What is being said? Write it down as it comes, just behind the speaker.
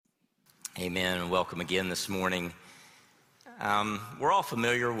Amen, and welcome again this morning. We're all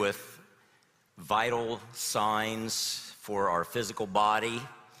familiar with vital signs for our physical body,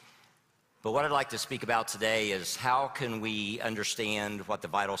 but what I'd like to speak about today is how can we understand what the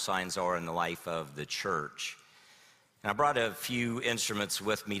vital signs are in the life of the church. And I brought a few instruments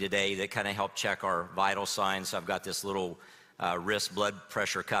with me today that kind of help check our vital signs. So I've got this little wrist blood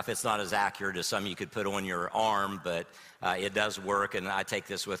pressure cuff. It's not as accurate as some you could put on your arm, but it does work, and I take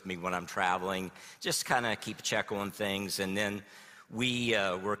this with me when I'm traveling, just kind of keep a check on things. And then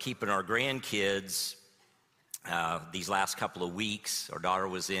we're keeping our grandkids these last couple of weeks. Our daughter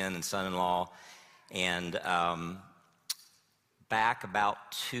was in and son-in-law, and back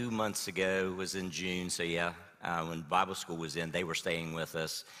about 2 months ago, was in June, so yeah, when Bible school was in, they were staying with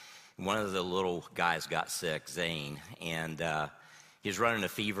us. One of the little guys got sick, Zane, and he was running a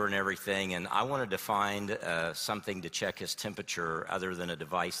fever and everything, and I wanted to find something to check his temperature other than a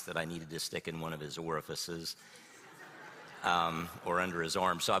device that I needed to stick in one of his orifices or under his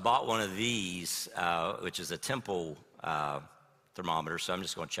arm. So I bought one of these, which is a Temple thermometer, so I'm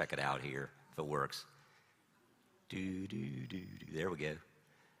just going to check it out here if it works. There we go.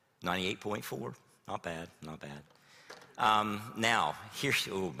 98.4. Not bad, not bad. Now, here's,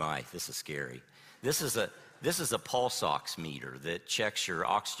 oh my, this is scary. This is a pulse oximeter that checks your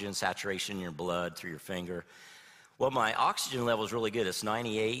oxygen saturation in your blood through your finger. Well, my oxygen level is really good. It's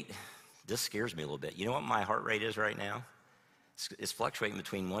 98. This scares me a little bit. You know what my heart rate is right now? It's fluctuating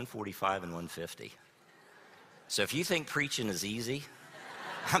between 145 and 150. So if you think preaching is easy,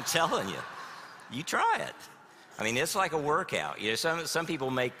 I'm telling you, you try it. I mean, it's like a workout. You know, some people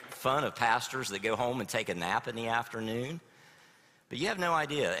make fun of pastors that go home and take a nap in the afternoon, but you have no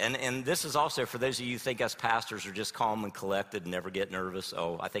idea. And this is also for those of you who think us pastors are just calm and collected and never get nervous.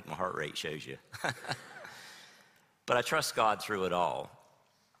 Oh, I think my heart rate shows you. But I trust God through it all.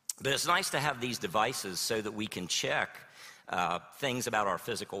 But it's nice to have these devices so that we can check things about our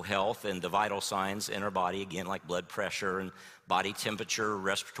physical health and the vital signs in our body, again, like blood pressure and body temperature,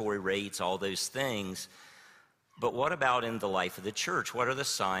 respiratory rates, all those things. But what about in the life of the church? What are the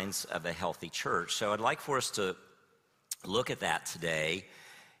signs of a healthy church? So I'd like for us to look at that today.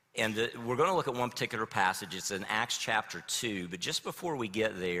 And we're going to look at one particular passage. It's in Acts chapter 2. But just before we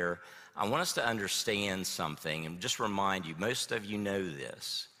get there, I want us to understand something and just remind you, most of you know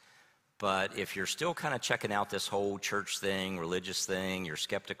this. But if you're still kind of checking out this whole church thing, religious thing, you're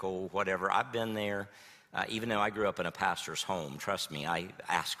skeptical, whatever, I've been there. Even though I grew up in a pastor's home, trust me, I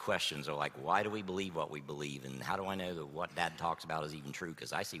ask questions of like, why do we believe what we believe? And how do I know that what Dad talks about is even true?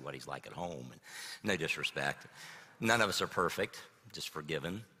 Because I see what he's like at home. And no disrespect. None of us are perfect, just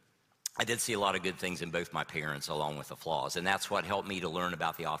forgiven. I did see a lot of good things in both my parents along with the flaws. And that's what helped me to learn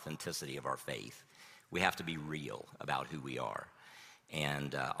about the authenticity of our faith. We have to be real about who we are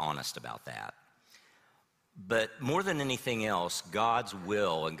and honest about that. But more than anything else, God's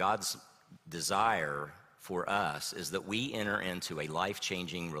will and God's desire for us is that we enter into a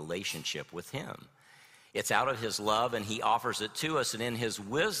life-changing relationship with him. It's out of his love, and he offers it to us, and in his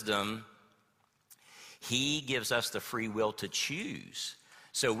wisdom, he gives us the free will to choose.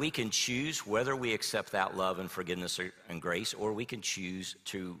 So we can choose whether we accept that love and forgiveness and grace, or we can choose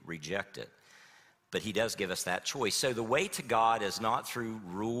to reject it. But he does give us that choice. So the way to God is not through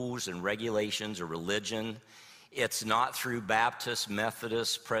rules and regulations or religion. It's not through Baptist,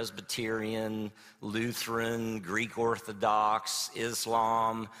 Methodist, Presbyterian, Lutheran, Greek Orthodox,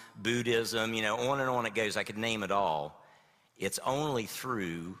 Islam, Buddhism, on and on it goes. I could name it all. It's only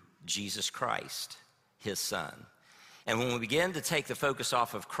through Jesus Christ, his son. And when we begin to take the focus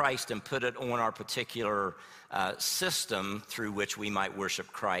off of Christ and put it on our particular system through which we might worship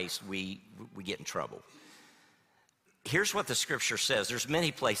Christ, we get in trouble. Here's what the scripture says. There's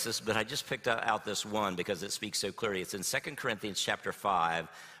many places, but I just picked out this one because it speaks so clearly. It's in 2 Corinthians chapter 5,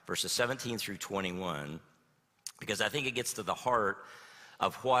 verses 17 through 21, because I think it gets to the heart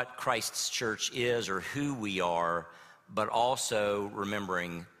of what Christ's church is or who we are, but also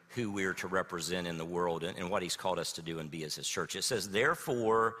remembering who we are to represent in the world and what he's called us to do and be as his church. It says,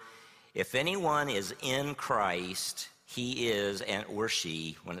 therefore, if anyone is in Christ, he is, or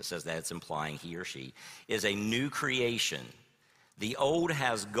she, when it says that, it's implying he or she, is a new creation. The old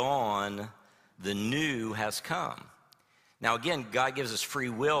has gone, the new has come. Now again, God gives us free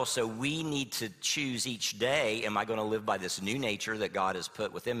will, so we need to choose each day, am I going to live by this new nature that God has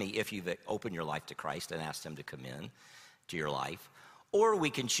put within me if you've opened your life to Christ and asked him to come in to your life? Or we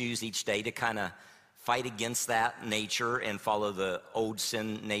can choose each day to kind of fight against that nature and follow the old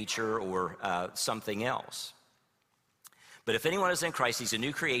sin nature or something else. But if anyone is in Christ, he's a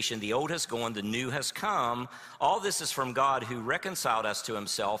new creation. The old has gone, the new has come. All this is from God, who reconciled us to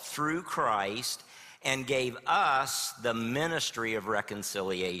himself through Christ and gave us the ministry of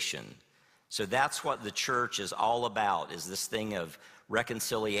reconciliation. So that's what the church is all about, is this thing of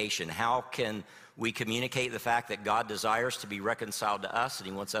reconciliation. How can we communicate the fact that God desires to be reconciled to us and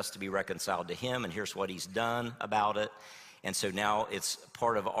he wants us to be reconciled to him, and here's what he's done about it. And so now it's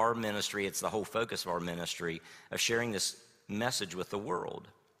part of our ministry, it's the whole focus of our ministry, of sharing this message with the world.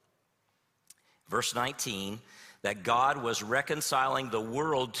 Verse 19, that God was reconciling the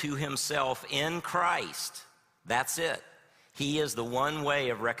world to himself in Christ. That's it. He is the one way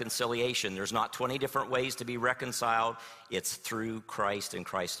of reconciliation. There's not 20 different ways to be reconciled. It's through Christ and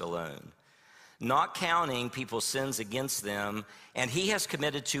Christ alone. Not counting people's sins against them, and he has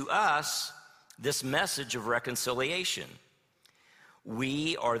committed to us this message of reconciliation.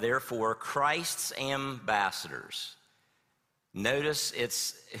 We are therefore Christ's ambassadors. Notice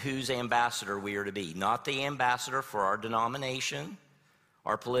it's whose ambassador we are to be. Not the ambassador for our denomination,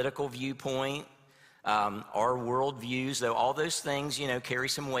 our political viewpoint, our worldviews, though all those things, carry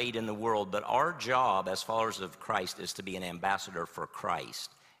some weight in the world. But our job as followers of Christ is to be an ambassador for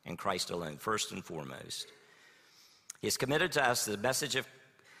Christ and Christ alone, first and foremost. He has committed to us the message of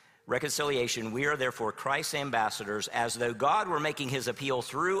reconciliation. We are therefore Christ's ambassadors, as though God were making his appeal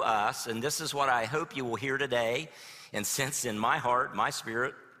through us. And this is what I hope you will hear today and sense in my heart, my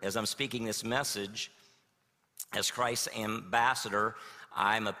spirit, as I'm speaking this message. As Christ's ambassador,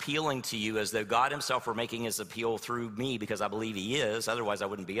 I'm appealing to you as though God himself were making his appeal through me, because I believe he is. Otherwise, I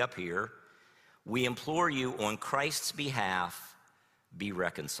wouldn't be up here. We implore you on Christ's behalf, be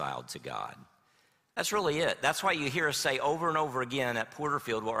reconciled to God. That's really it. That's why you hear us say over and over again at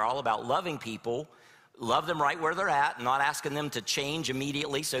Porterfield, we're all about loving people. Love them right where they're at, not asking them to change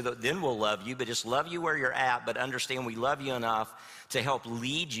immediately so that then we'll love you, but just love you where you're at, but understand we love you enough to help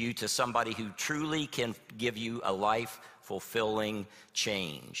lead you to somebody who truly can give you a life-fulfilling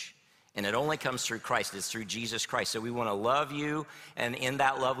change. And it only comes through Christ. It's through Jesus Christ. So we want to love you, and in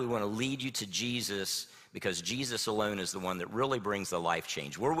that love we want to lead you to Jesus, because Jesus alone is the one that really brings the life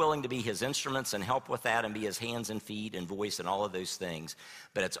change. We're willing to be his instruments and help with that and be his hands and feet and voice and all of those things,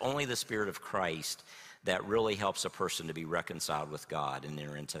 but it's only the Spirit of Christ that really helps a person to be reconciled with God and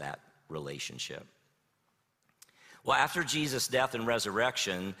enter into that relationship. Well, after Jesus' death and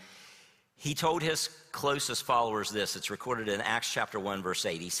resurrection, he told his closest followers this. It's recorded in Acts chapter 1, verse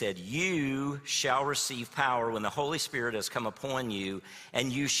 8. He said, "You shall receive power when the Holy Spirit has come upon you,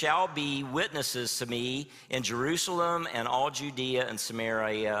 and you shall be witnesses to me in Jerusalem and all Judea and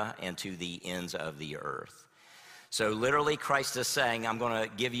Samaria and to the ends of the earth." So literally Christ is saying, I'm going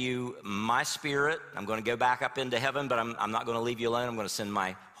to give you my Spirit. I'm going to go back up into heaven, but I'm not going to leave you alone. I'm going to send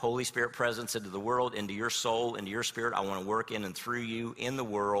my Holy Spirit presence into the world, into your soul, into your spirit. I want to work in and through you in the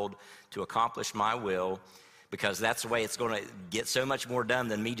world to accomplish my will, because that's the way it's going to get so much more done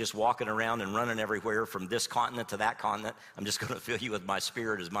than me just walking around and running everywhere from this continent to that continent. I'm just going to fill you with my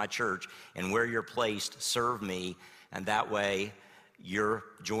Spirit as my church, and where you're placed, serve me, and that way you're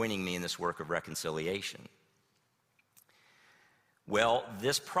joining me in this work of reconciliation. Well,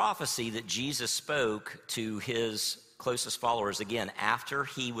 this prophecy that Jesus spoke to his closest followers, again, after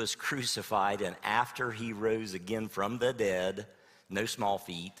he was crucified and after he rose again from the dead, no small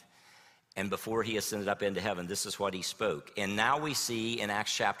feat, and before he ascended up into heaven, this is what he spoke. And now we see in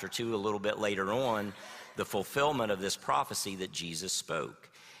Acts chapter 2, a little bit later on, the fulfillment of this prophecy that Jesus spoke.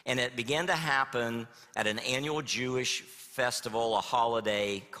 And it began to happen at an annual Jewish festival, a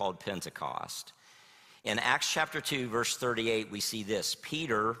holiday called Pentecost. In Acts chapter 2, verse 38, we see this.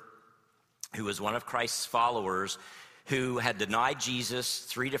 Peter, who was one of Christ's followers, who had denied Jesus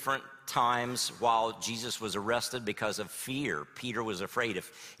 3 different times while Jesus was arrested because of fear. Peter was afraid.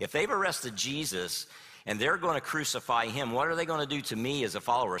 If they've arrested Jesus and they're going to crucify him, what are they going to do to me as a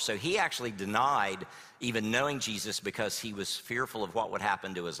follower? So he actually denied even knowing Jesus because he was fearful of what would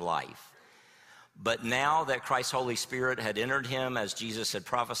happen to his life. But now that Christ's Holy Spirit had entered him, as Jesus had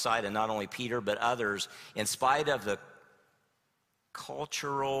prophesied, and not only Peter but others, in spite of the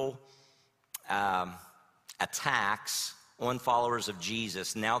cultural attacks on followers of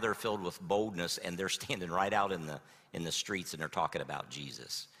Jesus, now they're filled with boldness, and they're standing right out in the streets, and they're talking about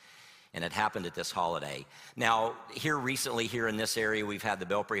Jesus. And it happened at this holiday. Now, here recently, here in this area, we've had the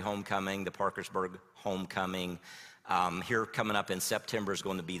Belpre Homecoming, the Parkersburg Homecoming. Here coming up in September is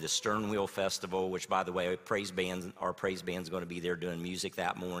going to be the Stern Wheel Festival, which, by the way, our praise band's going to be there doing music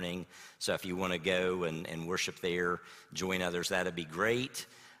that morning. So if you want to go and worship there, join others, that'd be great.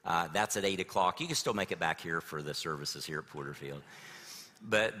 That's at 8 o'clock. You can still make it back here for the services here at Porterfield.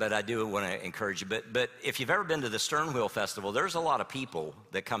 But I do want to encourage you. But if you've ever been to the Stern Wheel Festival, there's a lot of people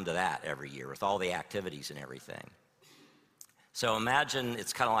that come to that every year with all the activities and everything. So imagine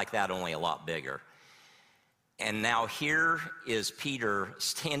it's kind of like that, only a lot bigger. And now here is Peter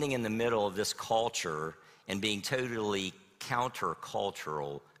standing in the middle of this culture and being totally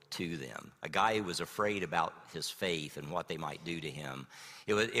countercultural to them. A guy who was afraid about his faith and what they might do to him.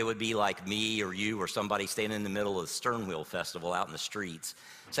 It would be like me or you or somebody standing in the middle of the Stern Wheel Festival out in the streets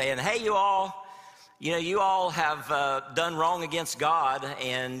saying, hey, you all have done wrong against God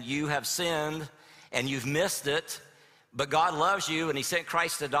and you have sinned and you've missed it, but God loves you and he sent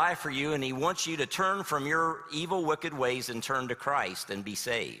Christ to die for you and he wants you to turn from your evil, wicked ways and turn to Christ and be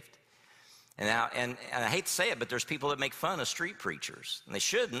saved. And I hate to say it, but there's people that make fun of street preachers, and they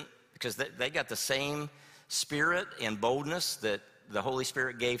shouldn't, because they got the same spirit and boldness that the Holy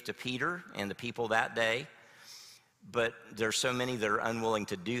Spirit gave to Peter and the people that day, but there's so many that are unwilling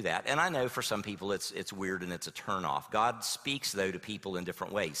to do that. And I know for some people it's weird and it's a turnoff. God speaks, though, to people in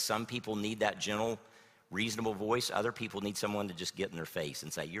different ways. Some people need that gentle, reasonable voice. Other people need someone to just get in their face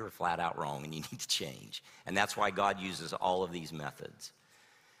and say, you're flat out wrong and you need to change. And that's why God uses all of these methods.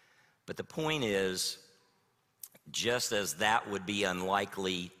 But the point is, just as that would be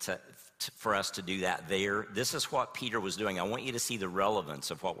unlikely for us to do that there, this is what Peter was doing. I want you to see the relevance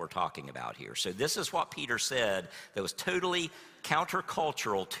of what we're talking about here. So this is what Peter said that was totally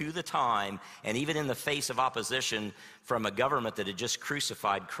countercultural to the time, and even in the face of opposition from a government that had just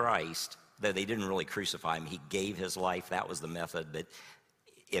crucified Christ, though they didn't really crucify him. He gave his life. That was the method. But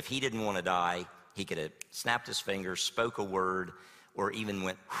if he didn't want to die, he could have snapped his fingers, spoke a word, or even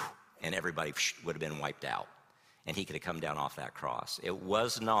went, and everybody would have been wiped out. And he could have come down off that cross. It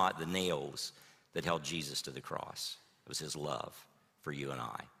was not the nails that held Jesus to the cross. It was his love for you and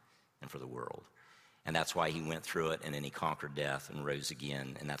I and for the world. And that's why he went through it, and then he conquered death and rose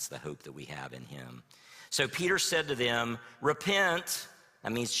again, and that's the hope that we have in him. So Peter said to them, repent.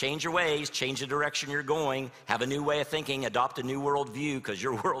 That means change your ways, change the direction you're going, have a new way of thinking, adopt a new worldview, because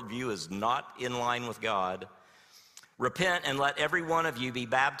your worldview is not in line with God. Repent and let every one of you be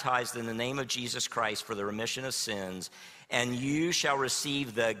baptized in the name of Jesus Christ for the remission of sins, and you shall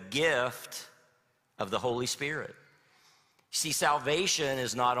receive the gift of the Holy Spirit. See, salvation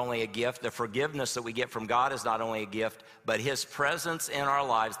is not only a gift, the forgiveness that we get from God is not only a gift, but his presence in our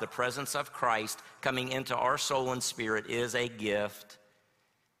lives, the presence of Christ coming into our soul and spirit is a gift,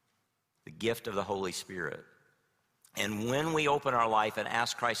 the gift of the Holy Spirit. And when we open our life and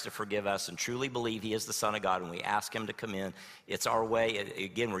ask Christ to forgive us and truly believe he is the Son of God, and we ask him to come in, it's our way.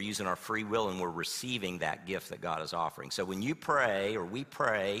 Again, we're using our free will and we're receiving that gift that God is offering. So when you pray or we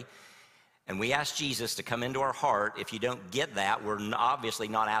pray and we ask Jesus to come into our heart, if you don't get that, we're obviously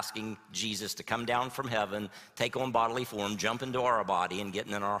not asking Jesus to come down from heaven, take on bodily form, jump into our body and get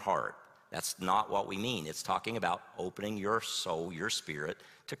in our heart. That's not what we mean. It's talking about opening your soul, your spirit,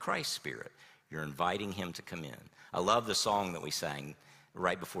 to Christ's spirit. You're inviting him to come in. I love the song that we sang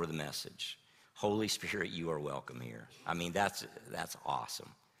right before the message. Holy Spirit, you are welcome here. I mean, that's awesome.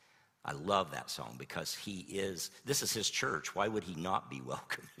 I love that song because this is his church. Why would he not be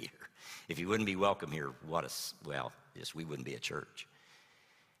welcome here? If he wouldn't be welcome here, we wouldn't be a church.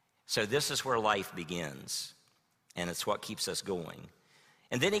 So this is where life begins, and it's what keeps us going.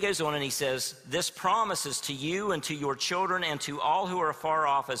 And then he goes on and he says, this promise is to you and to your children and to all who are far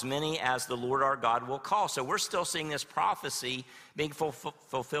off, as many as the Lord our God will call. So we're still seeing this prophecy being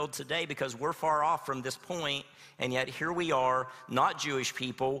fulfilled today because we're far off from this point, and yet here we are, not Jewish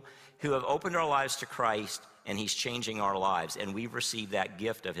people, who have opened our lives to Christ, and he's changing our lives, and we've received that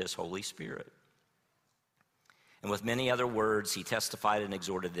gift of his Holy Spirit. And with many other words, he testified and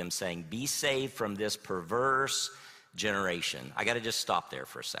exhorted them, saying, be saved from this perverse generation. I got to just stop there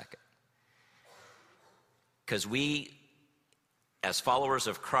for a second. Because we, as followers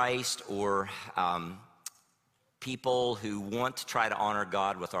of Christ or people who want to try to honor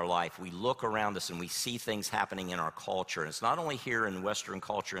God with our life, we look around us and we see things happening in our culture. And it's not only here in Western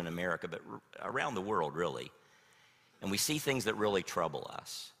culture in America, but around the world, really. And we see things that really trouble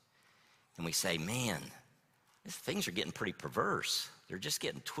us. And we say, man, these things are getting pretty perverse. They're just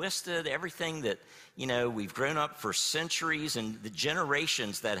getting twisted. Everything that, we've grown up for centuries, and the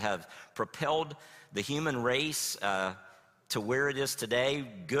generations that have propelled the human race to where it is today,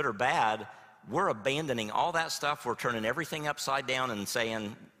 good or bad, we're abandoning all that stuff. We're turning everything upside down and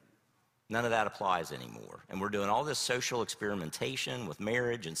saying none of that applies anymore. And we're doing all this social experimentation with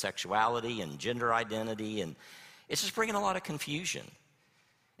marriage and sexuality and gender identity, and it's just bringing a lot of confusion.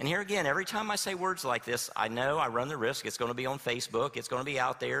 And here again, every time I say words like this, I know I run the risk it's going to be on Facebook, it's going to be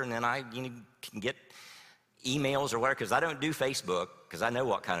out there, and then I can get emails or whatever, because I don't do Facebook, because I know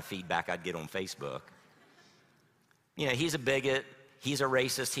what kind of feedback I'd get on Facebook. You know, he's a bigot, he's a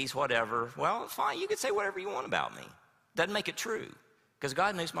racist, he's whatever. Well, fine, you can say whatever you want about me. Doesn't make it true, because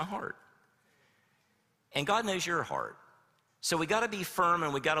God knows my heart. And God knows your heart. So we got to be firm,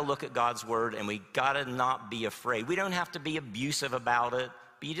 and we got to look at God's word, and we got to not be afraid. We don't have to be abusive about it,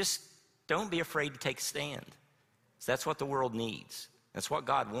 but you just don't be afraid to take a stand. So that's what the world needs. That's what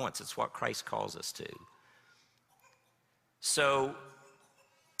God wants. It's what Christ calls us to. So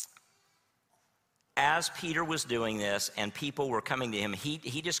as Peter was doing this and people were coming to him,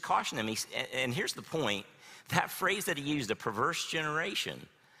 he just cautioned them. And here's the point, that phrase that he used, a perverse generation.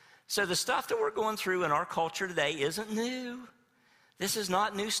 So the stuff that we're going through in our culture today isn't new. This is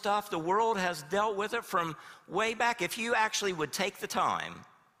not new stuff. The world has dealt with it from way back. If you actually would take the time,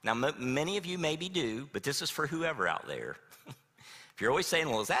 now many of you maybe do, but this is for whoever out there. If you're always saying,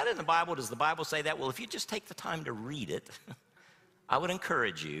 well, is that in the Bible? Does the Bible say that? Well, if you just take the time to read it, I would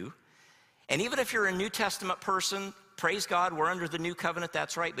encourage you. And even if you're a New Testament person, praise God, we're under the new covenant,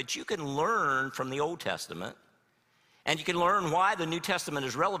 that's right. But you can learn from the Old Testament. And you can learn why the New Testament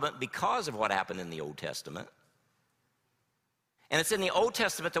is relevant because of what happened in the Old Testament. And it's in the Old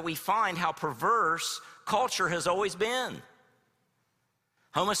Testament that we find how perverse culture has always been.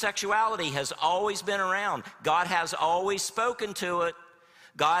 Homosexuality has always been around. God has always spoken to it.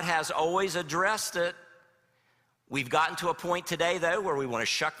 God has always addressed it. We've gotten to a point today, though, where we want to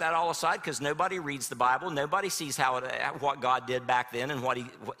shuck that all aside because nobody reads the Bible. Nobody sees what God did back then and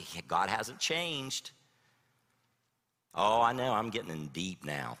God hasn't changed. Oh, I know, I'm getting in deep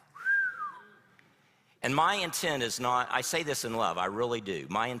now. And my intent is not, I say this in love, I really do.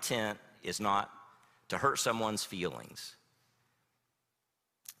 My intent is not to hurt someone's feelings.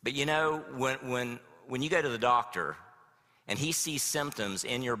 But you know, when you go to the doctor and he sees symptoms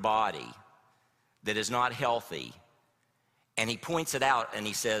in your body that is not healthy, and he points it out and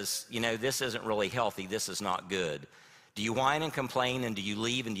he says, you know, this isn't really healthy, this is not good. Do you whine and complain and do you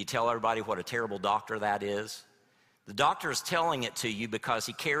leave and do you tell everybody what a terrible doctor that is? The doctor is telling it to you because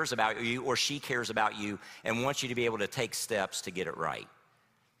he cares about you or she cares about you and wants you to be able to take steps to get it right.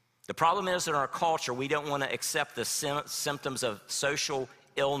 The problem is in our culture, we don't want to accept the symptoms of social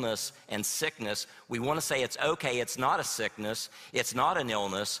illness and sickness. We want to say it's okay, it's not a sickness, it's not an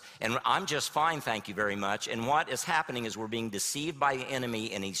illness, and I'm just fine, thank you very much. And what is happening is we're being deceived by the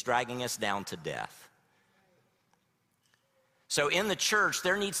enemy and he's dragging us down to death. So in the church,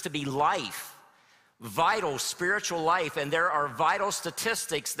 there needs to be life, vital spiritual life, and there are vital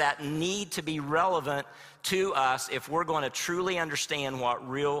statistics that need to be relevant to us if we're going to truly understand what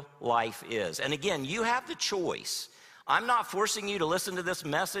real life is. And again, you have the choice. I'm not forcing you to listen to this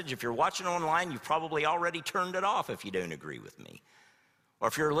message. If you're watching online, you've probably already turned it off if you don't agree with me. Or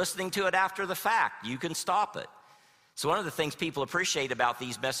if you're listening to it after the fact, you can stop it. So one of the things people appreciate about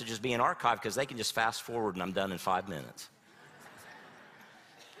these messages being archived, because they can just fast forward and I'm done in 5 minutes.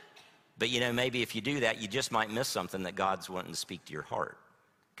 But you know, maybe if you do that, you just might miss something that God's wanting to speak to your heart.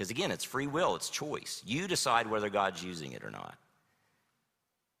 Because again, it's free will, it's choice. You decide whether God's using it or not.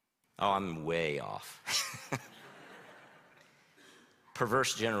 Oh, I'm way off.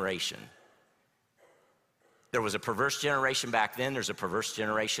 Perverse generation. There was a perverse generation back then, there's a perverse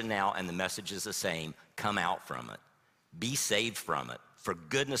generation now, and the message is the same. Come out from it. Be saved from it. For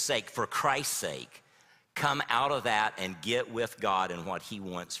goodness sake, for Christ's sake, come out of that and get with God and what he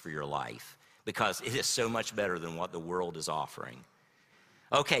wants for your life, because it is so much better than what the world is offering.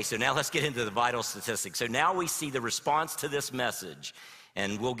 Okay, so now let's get into the vital statistics. So now we see the response to this message.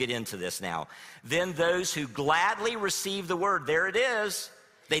 And we'll get into this now. Then those who gladly receive the word, there it is.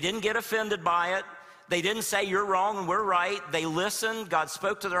 They didn't get offended by it. They didn't say you're wrong and we're right. They listened, God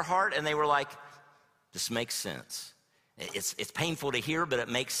spoke to their heart, and they were like, this makes sense. It's painful to hear, but it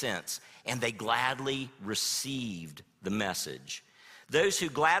makes sense. And they gladly received the message. Those who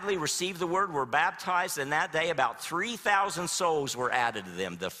gladly received the word were baptized, and that day about 3,000 souls were added to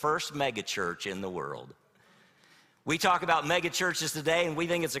them, the first megachurch in the world. We talk about mega churches today and we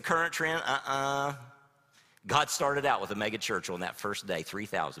think it's a current trend. God started out with a mega church on that first day,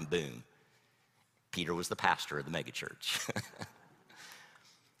 3,000, boom. Peter was the pastor of the mega church.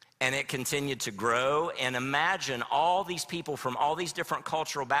 And it continued to grow. And imagine all these people from all these different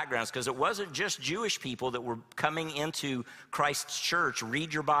cultural backgrounds, because it wasn't just Jewish people that were coming into Christ's church.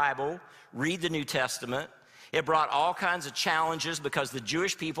 Read your Bible, read the New Testament. It brought all kinds of challenges because the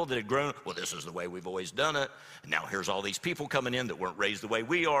Jewish people that had grown, well, this is the way we've always done it. And now here's all these people coming in that weren't raised the way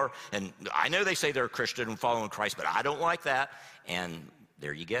we are. And I know they say they're a Christian and following Christ, but I don't like that. And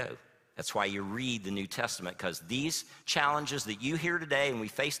there you go. That's why you read the New Testament, because these challenges that you hear today and we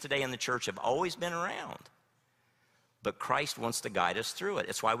face today in the church have always been around. but Christ wants to guide us through it.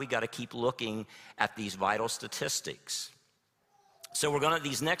 It's why we got to keep looking at these vital statistics. So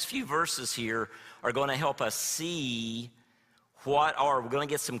these next few verses here are going to help us see we're going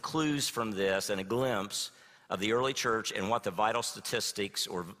to get some clues from this and a glimpse of the early church and what the vital statistics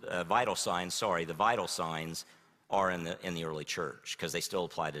or the vital signs are in the early church, because they still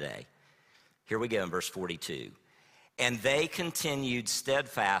apply today. Here we go in verse 42. And they continued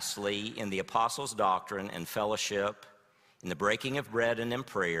steadfastly in the apostles' doctrine and fellowship, in the breaking of bread and in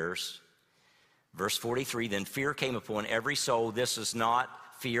prayers. Verse 43, then fear came upon every soul. This is not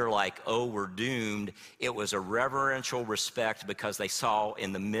fear like, oh, we're doomed. It was a reverential respect because they saw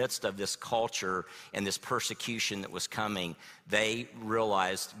in the midst of this culture and this persecution that was coming, they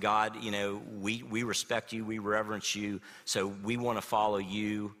realized, God, we respect you, we reverence you, so we want to follow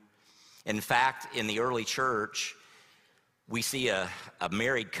you. In fact, in the early church, we see a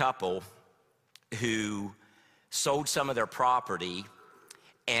married couple who sold some of their property,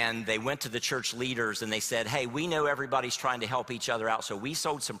 and they went to the church leaders and they said, hey, we know everybody's trying to help each other out, so we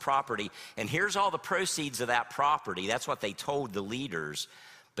sold some property, and here's all the proceeds of that property. That's what they told the leaders,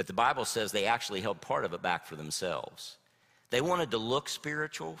 but the Bible says they actually held part of it back for themselves. They wanted to look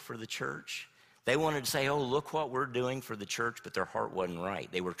spiritual for the church. They wanted to say, oh, look what we're doing for the church, but their heart wasn't right.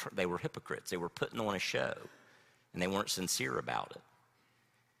 They were hypocrites. They were putting on a show, and they weren't sincere about it.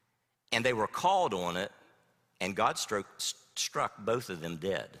 And they were called on it, and God struck both of them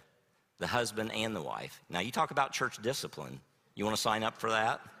dead, the husband and the wife. Now, you talk about church discipline. You want to sign up for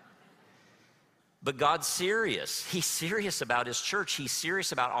that? But God's serious. He's serious about his church. He's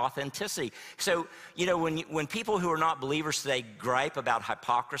serious about authenticity. So, when people who are not believers today gripe about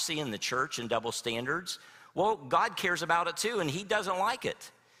hypocrisy in the church and double standards, well, God cares about it too, and he doesn't like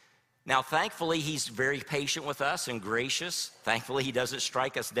it. Now, thankfully, he's very patient with us and gracious. Thankfully, he doesn't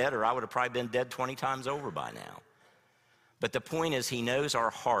strike us dead, or I would have probably been dead 20 times over by now. But the point is, he knows our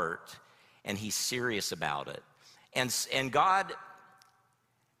heart, and he's serious about it. And God,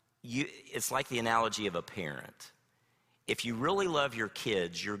 it's like the analogy of a parent. If you really love your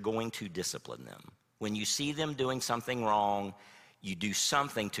kids, you're going to discipline them. When you see them doing something wrong, you do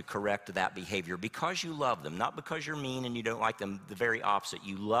something to correct that behavior because you love them, not because you're mean and you don't like them. The very opposite.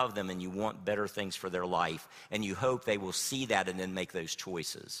 You love them and you want better things for their life, and you hope they will see that and then make those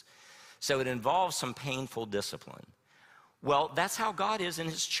choices. So it involves some painful discipline. Well, that's how God is in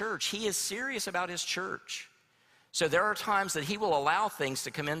his church. He is serious about his church. So there are times that he will allow things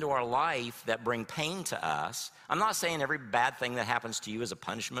to come into our life that bring pain to us. I'm not saying every bad thing that happens to you is a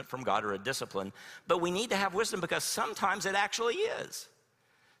punishment from God or a discipline, but we need to have wisdom because sometimes it actually is.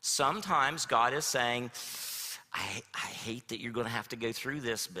 Sometimes God is saying, I hate that you're going to have to go through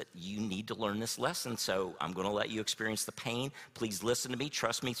this, but you need to learn this lesson, so I'm going to let you experience the pain. Please listen to me.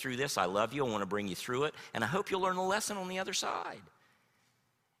 Trust me through this. I love you. I want to bring you through it, and I hope you'll learn the lesson on the other side.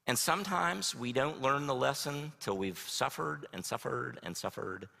 And sometimes we don't learn the lesson till we've suffered and suffered and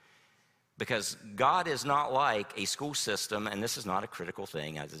suffered, because God is not like a school system, and this is not a critical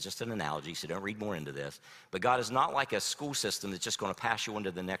thing. It's just an analogy, so don't read more into this. But God is not like a school system that's just going to pass you into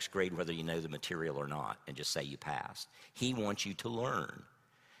the next grade whether you know the material or not and just say you passed. He wants you to learn.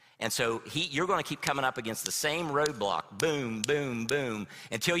 And so you're going to keep coming up against the same roadblock, boom, boom, boom,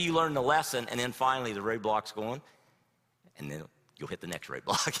 until you learn the lesson, and then finally the roadblock's gone, and then you'll hit the next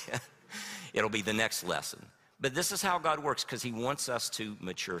roadblock. It'll be the next lesson. But this is how God works, because he wants us to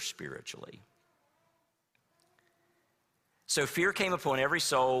mature spiritually. So fear came upon every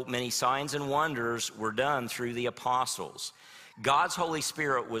soul. Many signs and wonders were done through the apostles. God's Holy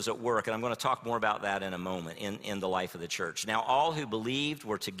Spirit was at work, and I'm going to talk more about that in a moment in the life of the church. Now, all who believed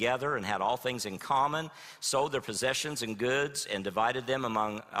were together and had all things in common, sold their possessions and goods, and divided them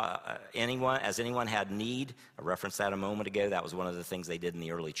among anyone as anyone had need. I referenced that a moment ago. That was one of the things they did in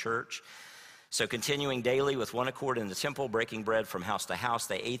the early church. So continuing daily with one accord in the temple, breaking bread from house to house,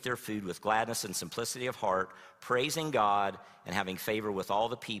 they ate their food with gladness and simplicity of heart, praising God and having favor with all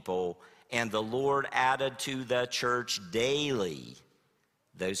the people. And the Lord added to the church daily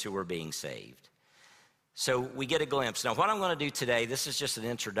those who were being saved. So we get a glimpse. Now, what I'm going to do today, this is just an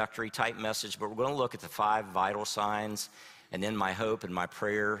introductory type message, but we're going to look at the 5 vital signs. And then my hope and my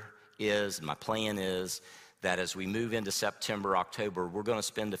prayer is, my plan is, that as we move into September, October, we're going to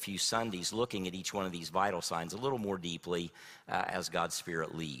spend a few Sundays looking at each one of these vital signs a little more deeply as God's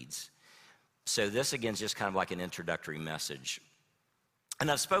Spirit leads. So this, again, is just kind of like an introductory message. And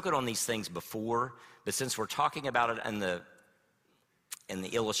I've spoken on these things before, but since we're talking about it in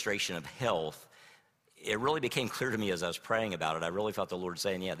the illustration of health, it really became clear to me as I was praying about it. I really felt the Lord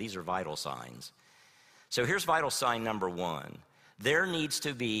saying, yeah, these are vital signs. So here's vital sign number 1. There needs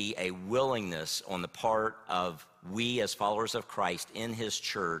to be a willingness on the part of we as followers of Christ in his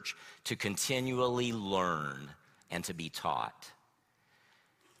church to continually learn and to be taught.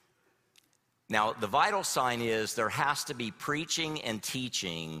 Now, the vital sign is there has to be preaching and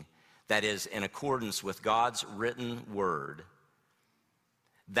teaching that is in accordance with God's written word.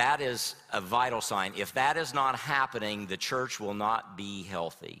 That is a vital sign. If that is not happening, the church will not be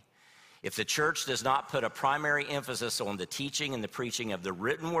healthy. If the church does not put a primary emphasis on the teaching and the preaching of the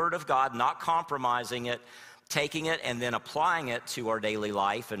written word of God, not compromising it, taking it and then applying it to our daily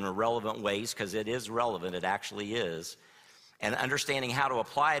life in relevant ways, because it is relevant, it actually is, and understanding how to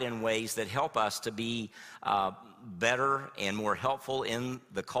apply it in ways that help us to be better and more helpful in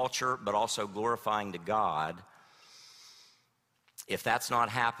the culture, but also glorifying to God. If that's not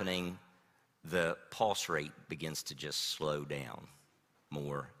happening, the pulse rate begins to just slow down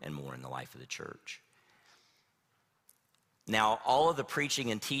more and more in the life of the church. Now, all of the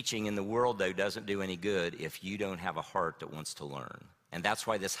preaching and teaching in the world, though, doesn't do any good if you don't have a heart that wants to learn. And that's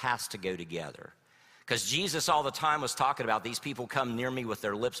why this has to go together. Because Jesus all the time was talking about these people come near me with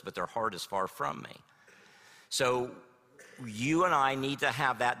their lips, but their heart is far from me. So you and I need to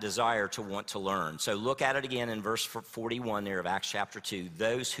have that desire to want to learn. So look at it again in verse 41 there of Acts chapter 2.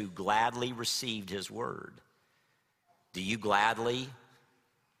 Those who gladly received his word. Do you gladly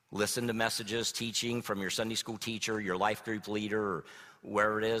listen to messages, teaching from your Sunday school teacher, your life group leader, or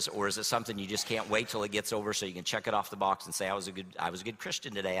wherever it is? Or is it something you just can't wait till it gets over so you can check it off the box and say, I was a good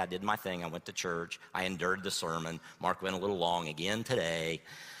Christian today. I did my thing. I went to church. I endured the sermon. Mark went a little long again today.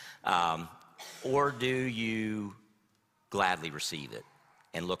 Or do you gladly receive it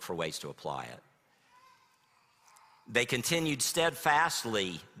and look for ways to apply it? They continued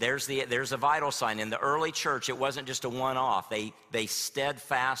steadfastly. There's a vital sign. In the early church, it wasn't just a one-off. They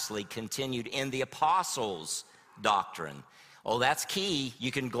steadfastly continued in the apostles' doctrine. Oh, that's key.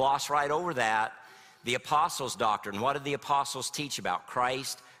 You can gloss right over that. The apostles' doctrine. What did the apostles teach about?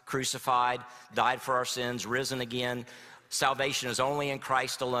 Christ crucified, died for our sins, risen again. Salvation is only in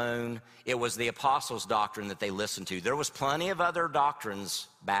Christ alone. It was the apostles' doctrine that they listened to. There was plenty of other doctrines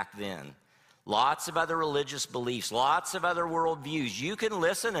back then. Lots of other religious beliefs, lots of other worldviews. You can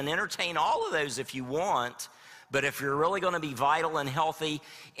listen and entertain all of those if you want, but if you're really going to be vital and healthy,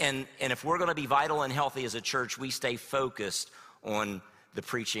 and if we're going to be vital and healthy as a church, we stay focused on the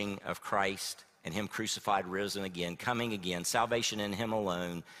preaching of Christ and him crucified, risen again, coming again, salvation in him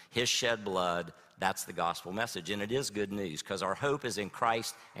alone, his shed blood. That's the gospel message, and it is good news because our hope is in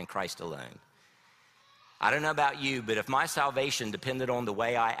Christ and Christ alone. I don't know about you, but if my salvation depended on the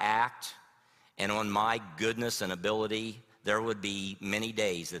way I act and on my goodness and ability, there would be many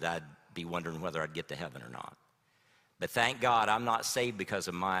days that I'd be wondering whether I'd get to heaven or not. But thank God I'm not saved because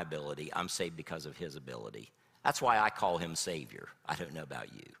of my ability. I'm saved because of his ability. That's why I call him Savior. I don't know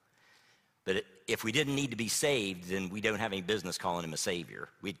about you. But if we didn't need to be saved, then we don't have any business calling him a Savior.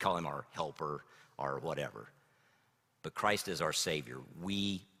 We'd call him our helper or whatever. But Christ is our Savior.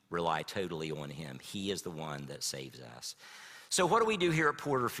 We rely totally on him. He is the one that saves us. So what do we do here at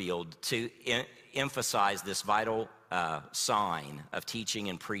Porterfield to emphasize this vital sign of teaching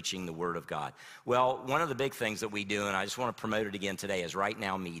and preaching the Word of God? Well, one of the big things that we do, and I just want to promote it again today, is Right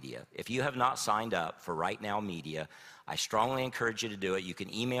Now Media. If you have not signed up for Right Now Media, I strongly encourage you to do it. You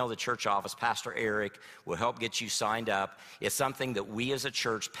can email the church office. Pastor Eric will help get you signed up. It's something that we as a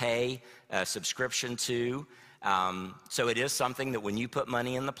church pay a subscription to. So it is something that when you put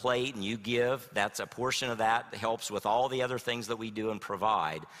money in the plate and you give, that's a portion of that helps with all the other things that we do and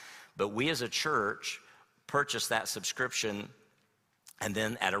provide. But we as a church purchase that subscription, and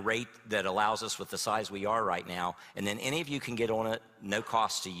then at a rate that allows us with the size we are right now, and then any of you can get on it, no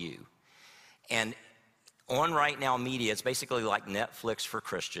cost to you. And on Right Now Media, it's basically like Netflix for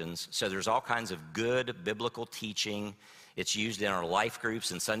Christians. So there's all kinds of good biblical teaching. It's used in our life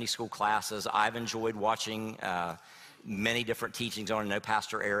groups and Sunday school classes. I've enjoyed watching many different teachings on it. I know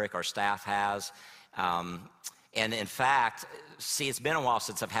Pastor Eric, our staff, has. And in fact, see, it's been a while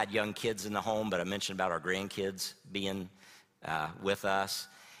since I've had young kids in the home, but I mentioned about our grandkids being with us.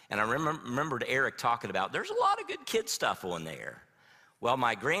 And I remembered Eric talking about, there's a lot of good kid stuff on there. Well,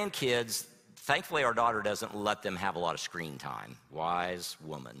 my grandkids, thankfully our daughter doesn't let them have a lot of screen time. Wise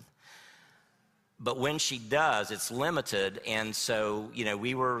woman. But when she does, it's limited, and so,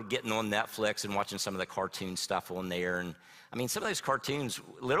 we were getting on Netflix and watching some of the cartoon stuff on there, and, some of those cartoons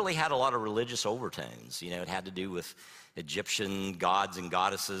literally had a lot of religious overtones. It had to do with Egyptian gods and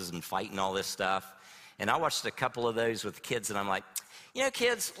goddesses and fighting all this stuff, and I watched a couple of those with kids, and I'm like,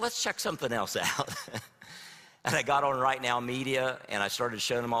 kids, let's check something else out. And I got on Right Now Media, and I started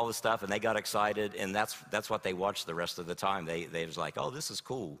showing them all the stuff, and they got excited, and that's what they watched the rest of the time. They was like, oh, this is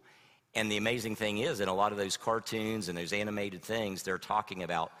cool. And the amazing thing is, in a lot of those cartoons and those animated things, they're talking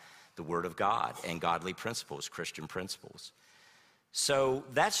about the Word of God and godly principles, Christian principles. So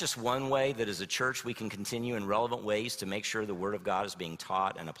that's just one way that as a church we can continue in relevant ways to make sure the Word of God is being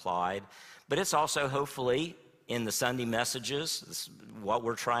taught and applied. But it's also hopefully in the Sunday messages. This is what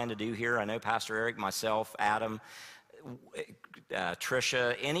we're trying to do here. I know Pastor Eric, myself, Adam,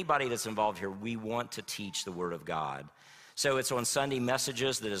 Tricia, anybody that's involved here, we want to teach the Word of God. So it's on Sunday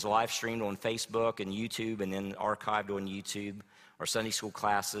messages that is live streamed on Facebook and YouTube and then archived on YouTube, our Sunday school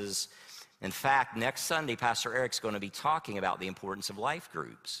classes. In fact, next Sunday, Pastor Eric's going to be talking about the importance of life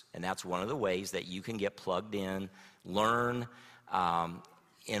groups. And that's one of the ways that you can get plugged in, learn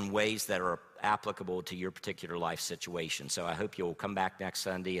in ways that are applicable to your particular life situation. So I hope you'll come back next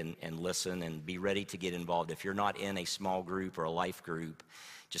Sunday and listen and be ready to get involved. If you're not in a small group or a life group,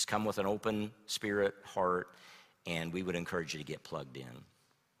 just come with an open spirit, heart, and we would encourage you to get plugged in.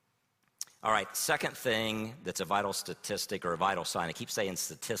 All right, second thing that's a vital statistic or a vital sign. I keep saying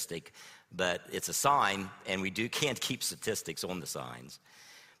statistic, but it's a sign, and we can't keep statistics on the signs.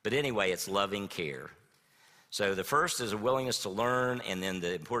 But anyway, it's loving care. So the first is a willingness to learn, and then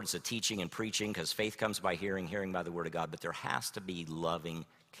the importance of teaching and preaching, because faith comes by hearing, hearing by the Word of God. But there has to be loving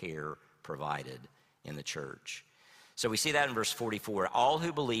care provided in the church. So we see that in verse 44. All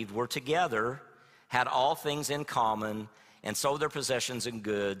who believed were together, had all things in common, and sold their possessions and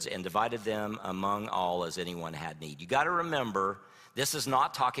goods and divided them among all as anyone had need. You got to remember, this is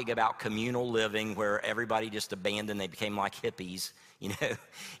not talking about communal living where everybody just abandoned, they became like hippies,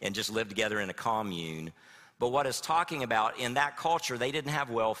 and just lived together in a commune. But what it's talking about, in that culture, they didn't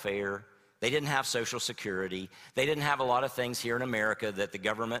have welfare, they didn't have Social Security, they didn't have a lot of things here in America that the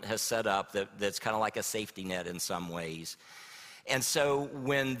government has set up that's kind of like a safety net in some ways. And so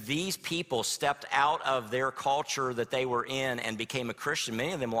when these people stepped out of their culture that they were in and became a Christian,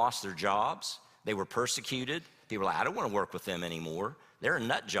 many of them lost their jobs. They were persecuted. People were like, I don't want to work with them anymore. They're a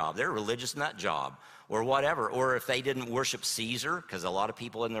nut job. They're a religious nut job or whatever. Or if they didn't worship Caesar, because a lot of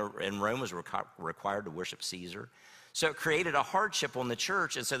people in Rome was required to worship Caesar. So it created a hardship on the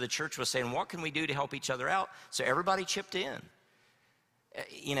church. And so the church was saying, what can we do to help each other out? So everybody chipped in.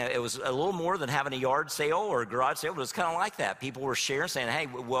 It was a little more than having a yard sale or a garage sale, but it was kind of like that. People were sharing, saying, hey,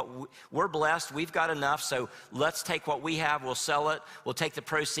 we're blessed, we've got enough, so let's take what we have, we'll sell it, we'll take the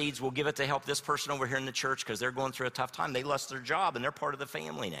proceeds, we'll give it to help this person over here in the church because they're going through a tough time. They lost their job, and they're part of the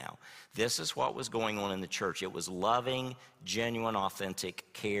family now. This is what was going on in the church. It was loving, genuine, authentic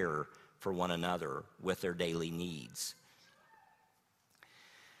care for one another with their daily needs.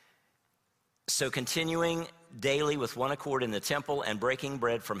 So continuing daily with one accord in the temple and breaking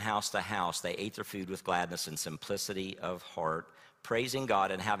bread from house to house, they ate their food with gladness and simplicity of heart, praising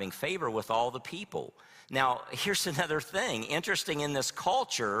God and having favor with all the people. Now, here's another thing. Interesting, in this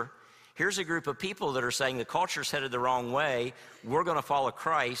culture, here's a group of people that are saying the culture's headed the wrong way. We're going to follow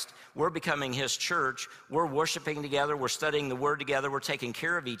Christ. We're becoming His church. We're worshiping together. We're studying the Word together. We're taking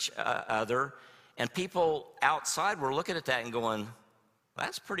care of each other. And people outside were looking at that and going,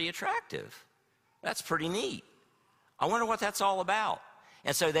 that's pretty attractive. That's pretty neat. I wonder what that's all about.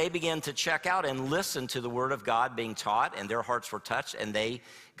 And so they began to check out and listen to the Word of God being taught, and their hearts were touched, and they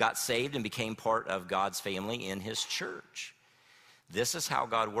got saved and became part of God's family in His church. This is how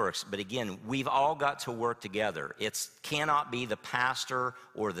God works. But again, we've all got to work together. It cannot be the pastor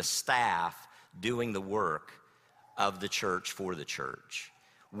or the staff doing the work of the church for the church.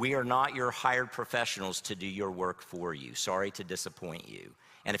 We are not your hired professionals to do your work for you. Sorry to disappoint you.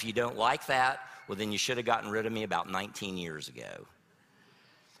 And if you don't like that, well, then you should have gotten rid of me about 19 years ago.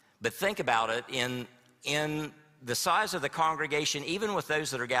 But think about it, in the size of the congregation, even with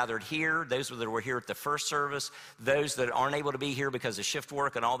those that are gathered here, those that were here at the first service, those that aren't able to be here because of shift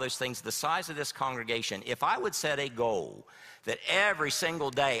work and all those things, the size of this congregation, if I would set a goal that every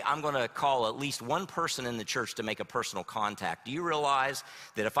single day I'm going to call at least one person in the church to make a personal contact, do you realize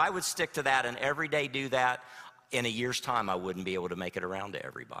that if I would stick to that and every day do that, in a year's time, I wouldn't be able to make it around to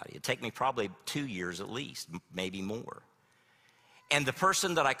everybody. It'd take me probably 2 years at least, maybe more. And the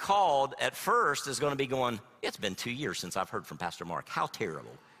person that I called at first is going to be going, it's been 2 years since I've heard from Pastor Mark. How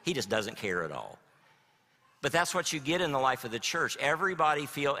terrible. He just doesn't care at all. But that's what you get in the life of the church. Everybody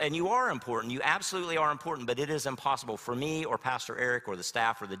and you are important. You absolutely are important, but it is impossible for me or Pastor Eric or the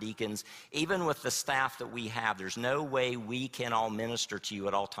staff or the deacons, even with the staff that we have, there's no way we can all minister to you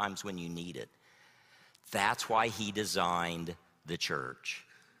at all times when you need it. That's why He designed the church.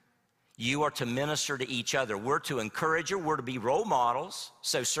 You are to minister to each other. We're to encourage you. We're to be role models.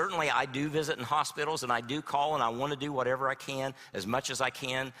 So certainly I do visit in hospitals, and I do call, and I want to do whatever I can, as much as I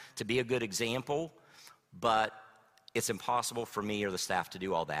can, to be a good example. But it's impossible for me or the staff to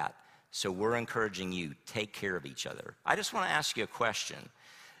do all that. So we're encouraging you, take care of each other. I just want to ask you a question.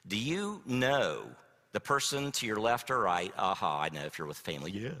 Do you know the person to your left or right? I know if you're with family,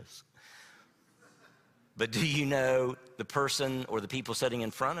 yes. But do you know the person or the people sitting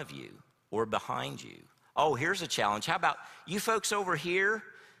in front of you or behind you? Oh, here's a challenge. How about you folks over here?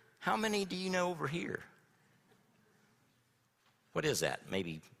 How many do you know over here? What is that?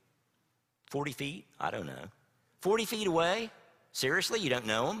 Maybe 40 feet? I don't know. 40 feet away? Seriously, you don't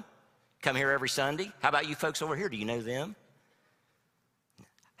know them? Come here every Sunday? How about you folks over here? Do you know them?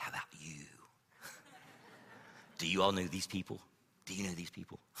 How about you? Do you all know these people? Do you know these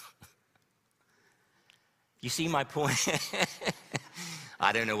people? You see my point?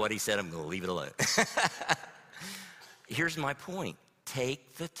 I don't know what he said. I'm going to leave it alone. Here's my point.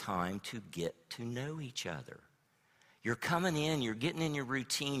 Take the time to get to know each other. You're coming in, you're getting in your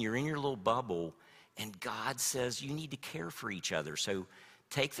routine, you're in your little bubble, and God says you need to care for each other. So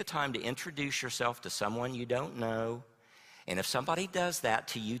take the time to introduce yourself to someone you don't know. And if somebody does that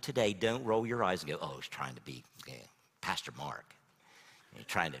to you today, don't roll your eyes and go, oh, he's trying to be Pastor Mark. You're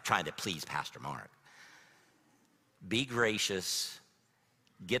trying to please Pastor Mark. Be gracious.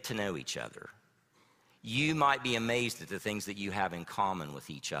 Get to know each other. You might be amazed at the things that you have in common with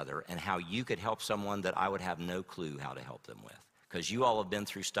each other and how you could help someone that I would have no clue how to help them with. Because you all have been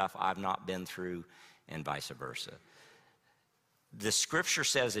through stuff I've not been through, and vice versa. The scripture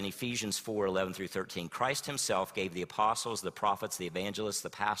says in Ephesians 4:11-13, Christ himself gave the apostles, the prophets, the evangelists, the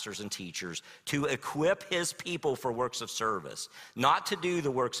pastors, and teachers to equip his people for works of service. Not to do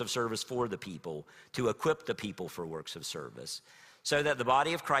the works of service for the people, to equip the people for works of service. So that the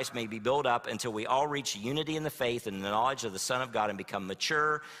body of Christ may be built up until we all reach unity in the faith and the knowledge of the Son of God and become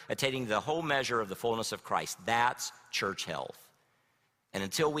mature, attaining the whole measure of the fullness of Christ. That's church health. And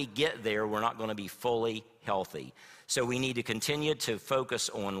until we get there, we're not going to be fully healthy. So we need to continue to focus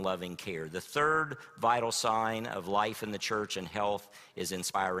on loving care. The third vital sign of life in the church and health is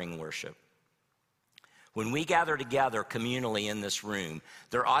inspiring worship. When we gather together communally in this room,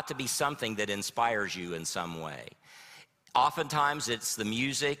 there ought to be something that inspires you in some way. Oftentimes it's the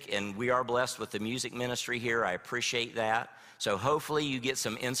music, and we are blessed with the music ministry here. I appreciate that. So hopefully you get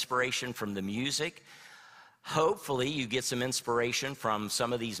some inspiration from the music. Hopefully you get some inspiration from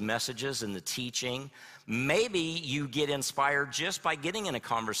some of these messages and the teaching. Maybe you get inspired just by getting in a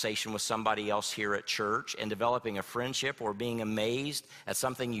conversation with somebody else here at church and developing a friendship or being amazed at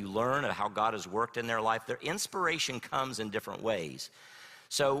something you learn of how God has worked in their life. Their inspiration comes in different ways.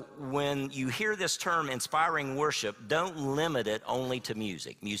 So when you hear this term, inspiring worship, don't limit it only to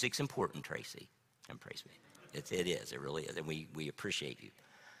music. Music's important, Tracy. And praise me. It is. It really is. And we appreciate you.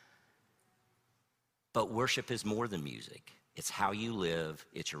 But worship is more than music. It's how you live.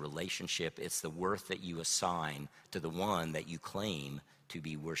 It's your relationship. It's the worth that you assign to the one that you claim to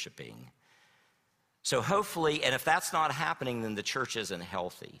be worshiping. So hopefully, and if that's not happening, then the church isn't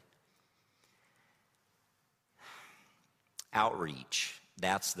healthy. Outreach.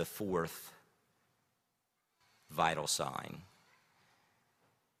 That's the fourth vital sign.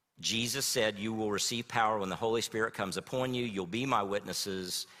 Jesus said, you will receive power when the Holy Spirit comes upon you. You'll be my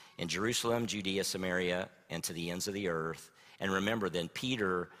witnesses in Jerusalem, Judea, Samaria, and to the ends of the earth. And remember, then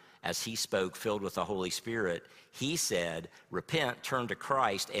Peter, as he spoke, filled with the Holy Spirit, he said, repent, turn to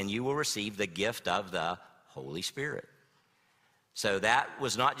Christ, and you will receive the gift of the Holy Spirit. So that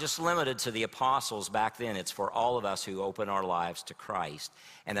was not just limited to the apostles back then. It's for all of us who open our lives to Christ.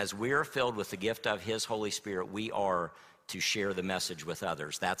 And as we're filled with the gift of his Holy Spirit, we are to share the message with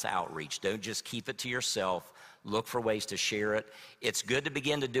others. That's outreach. Don't just keep it to yourself. Look for ways to share it. It's good to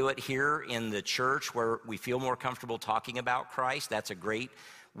begin to do it here in the church where we feel more comfortable talking about Christ. That's a great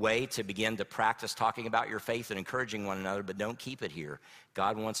way to begin to practice talking about your faith and encouraging one another, but don't keep it here.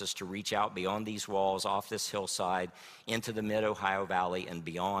 God wants us to reach out beyond these walls, off this hillside, into the mid-Ohio Valley and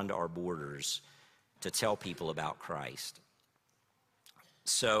beyond our borders to tell people about Christ.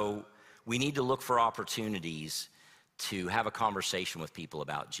 So we need to look for opportunities to have a conversation with people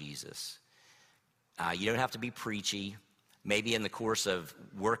about Jesus. You don't have to be preachy. Maybe in the course of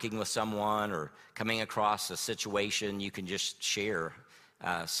working with someone or coming across a situation, you can just share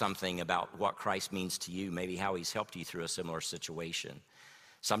something about what Christ means to you, maybe how he's helped you through a similar situation.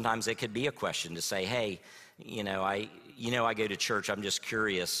 Sometimes it could be a question to say, hey, I go to church, I'm just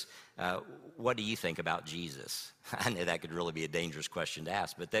curious, what do you think about Jesus? I know that could really be a dangerous question to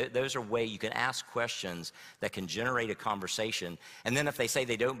ask, but those are ways you can ask questions that can generate a conversation. And then if they say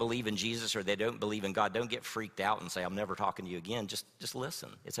they don't believe in Jesus or they don't believe in God, don't get freaked out and say, I'm never talking to you again. Just listen.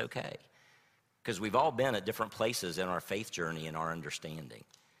 It's okay. Because we've all been at different places in our faith journey and our understanding.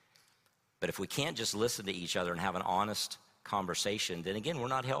 But if we can't just listen to each other and have an honest conversation, then again, we're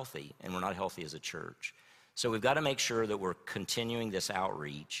not healthy, and we're not healthy as a church. So we've got to make sure that we're continuing this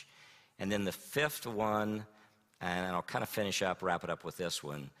outreach. And then the fifth one, and I'll kind of wrap it up with this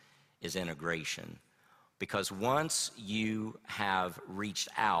one, is integration. Because once you have reached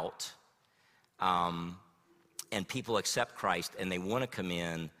out and people accept Christ and they want to come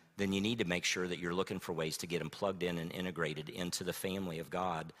in, then you need to make sure that you're looking for ways to get them plugged in and integrated into the family of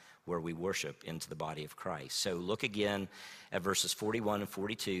God where we worship, into the body of Christ. So look again at verses 41 and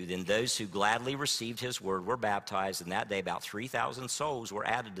 42. Then those who gladly received his word were baptized, and that day about 3,000 souls were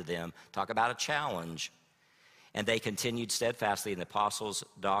added to them. Talk about a challenge. And they continued steadfastly in the apostles'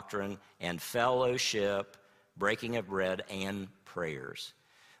 doctrine and fellowship, breaking of bread, and prayers.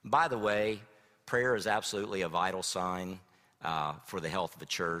 By the way, prayer is absolutely a vital sign for the health of a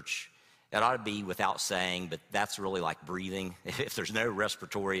church. It ought to be without saying, but that's really like breathing. If there's no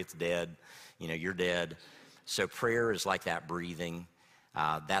respiratory, it's dead. You're dead. So prayer is like that breathing.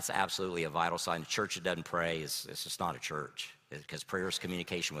 That's absolutely a vital sign. A church that doesn't pray it's just not a church, because prayer is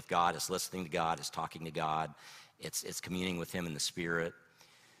communication with God. It's listening to God. It's talking to God. It's communing with him in the Spirit.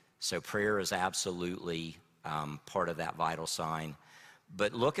 So prayer is absolutely part of that vital sign.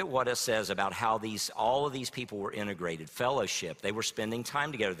 But look at what it says about how all of these people were integrated. Fellowship. They were spending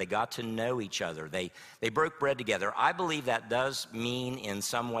time together. They got to know each other. They broke bread together. I believe that does mean in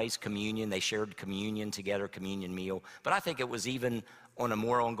some ways communion. They shared communion together, communion meal. But I think it was even on a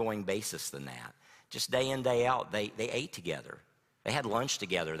more ongoing basis than that. Just day in, day out, they ate together. They had lunch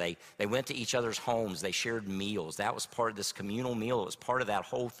together. They went to each other's homes. They shared meals. That was part of this communal meal. It was part of that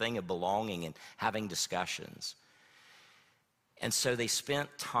whole thing of belonging and having discussions. And so they spent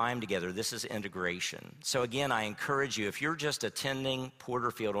time together. This is integration. So again, I encourage you, if you're just attending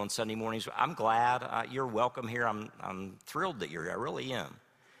Porterfield on Sunday mornings, I'm glad you're welcome here. I'm thrilled that you're here. I really am.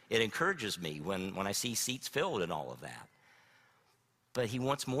 It encourages me when I see seats filled and all of that. But he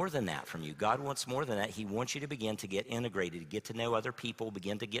wants more than that from you. God wants more than that. He wants you to begin to get integrated, get to know other people,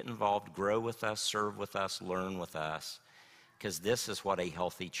 begin to get involved, grow with us, serve with us, learn with us, because this is what a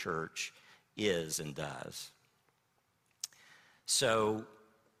healthy church is and does. So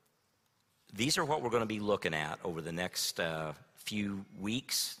these are what we're going to be looking at over the next few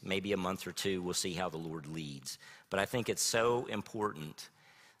weeks, maybe a month or two. We'll see how the Lord leads. But I think it's so important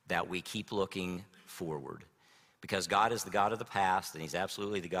that we keep looking forward, because God is the God of the past, and he's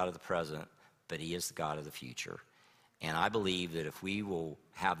absolutely the God of the present, but he is the God of the future. And I believe that if we will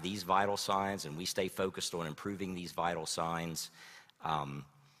have these vital signs and we stay focused on improving these vital signs,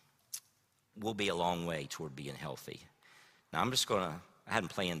 we'll be a long way toward being healthy. Now, I hadn't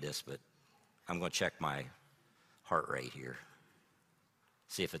planned this, but I'm going to check my heart rate here,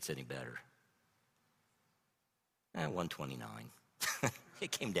 see if it's any better. 129.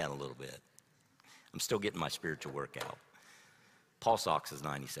 It came down a little bit. I'm still getting my spiritual workout. Pulse ox is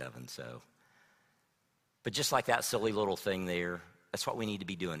 97, so. But just like that silly little thing there, that's what we need to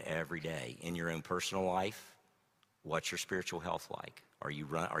be doing every day in your own personal life. What's your spiritual health like? Are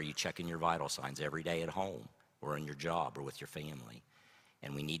you checking your vital signs every day at home, or in your job, or with your family?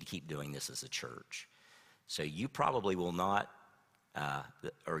 And we need to keep doing this as a church. So you probably will not,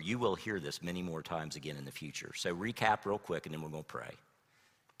 or you will hear this many more times again in the future. So recap real quick, and then we're going to pray.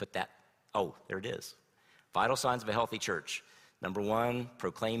 There it is. Vital signs of a healthy church. Number one,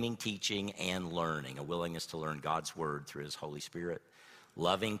 proclaiming, teaching, and learning. A willingness to learn God's word through his Holy Spirit.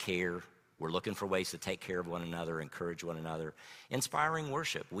 Loving care. We're looking for ways to take care of one another, encourage one another. Inspiring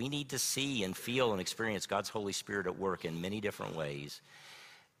worship. We need to see and feel and experience God's Holy Spirit at work in many different ways.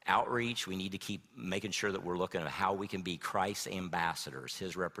 Outreach, we need to keep making sure that we're looking at how we can be Christ's ambassadors,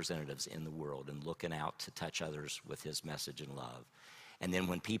 his representatives in the world, and looking out to touch others with his message and love. And then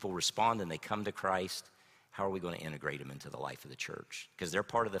when people respond and they come to Christ, how are we going to integrate them into the life of the church? Because they're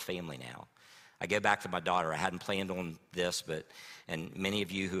part of the family now. I go back to my daughter. I hadn't planned on this, and many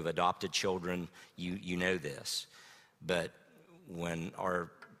of you who have adopted children, you know this. But when our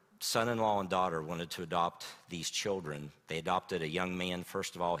son-in-law and daughter wanted to adopt these children, they adopted a young man.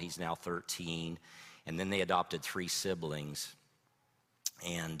 First of all, he's now 13, and then they adopted 3 siblings,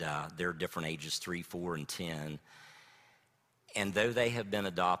 and they're different ages, 3, 4, and 10. And though they have been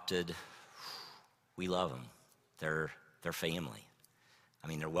adopted, we love them. They're family. I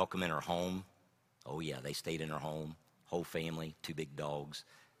mean, they're welcome in our home. Oh, yeah, they stayed in our home, whole family, 2 big dogs.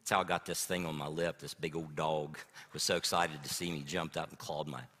 That's how I got this thing on my lip. This big old dog was so excited to see me, jumped up and clawed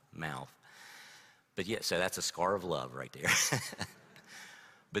my mouth. But yeah, so that's a scar of love right there.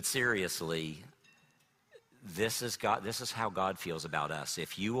 But seriously, this is how God feels about us.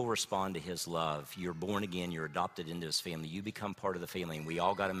 If you will respond to his love, you're born again, you're adopted into his family, you become part of the family, and we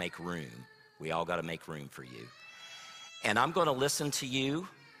all got to make room. We all got to make room for you. And I'm going to listen to you,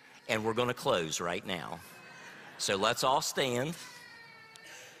 and we're going to close right now. So let's all stand.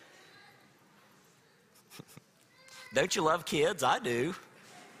 Don't you love kids? I do.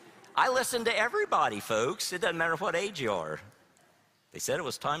 I listen to everybody, folks. It doesn't matter what age you are. They said it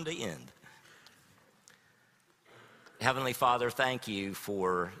was time to end. Heavenly Father, thank you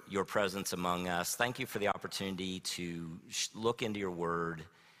for your presence among us. Thank you for the opportunity to look into your word.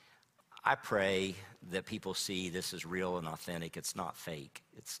 I pray that people see this is real and authentic. It's not fake.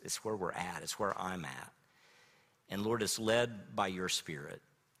 It's where we're at. It's where I'm at. And Lord, it's led by your Spirit.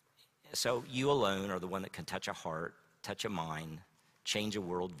 So you alone are the one that can touch a heart, touch a mind, change a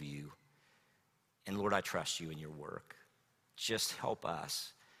worldview. And Lord, I trust you in your work. Just help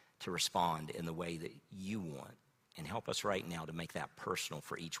us to respond in the way that you want. And help us right now to make that personal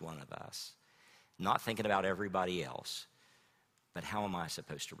for each one of us. Not thinking about everybody else, but how am I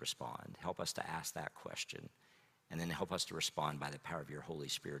supposed to respond? Help us to ask that question. And then help us to respond by the power of your Holy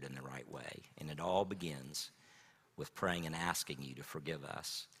Spirit in the right way. And it all begins with praying and asking you to forgive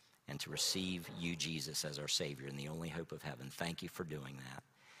us and to receive you, Jesus, as our Savior and the only hope of heaven. Thank you for doing that.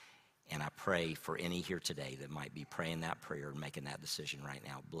 And I pray for any here today that might be praying that prayer and making that decision right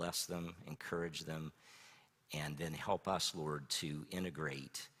now. Bless them, encourage them, and then help us, Lord, to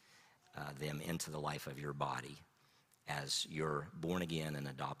integrate them into the life of your body as your born again and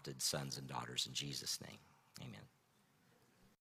adopted sons and daughters. In Jesus' name, amen.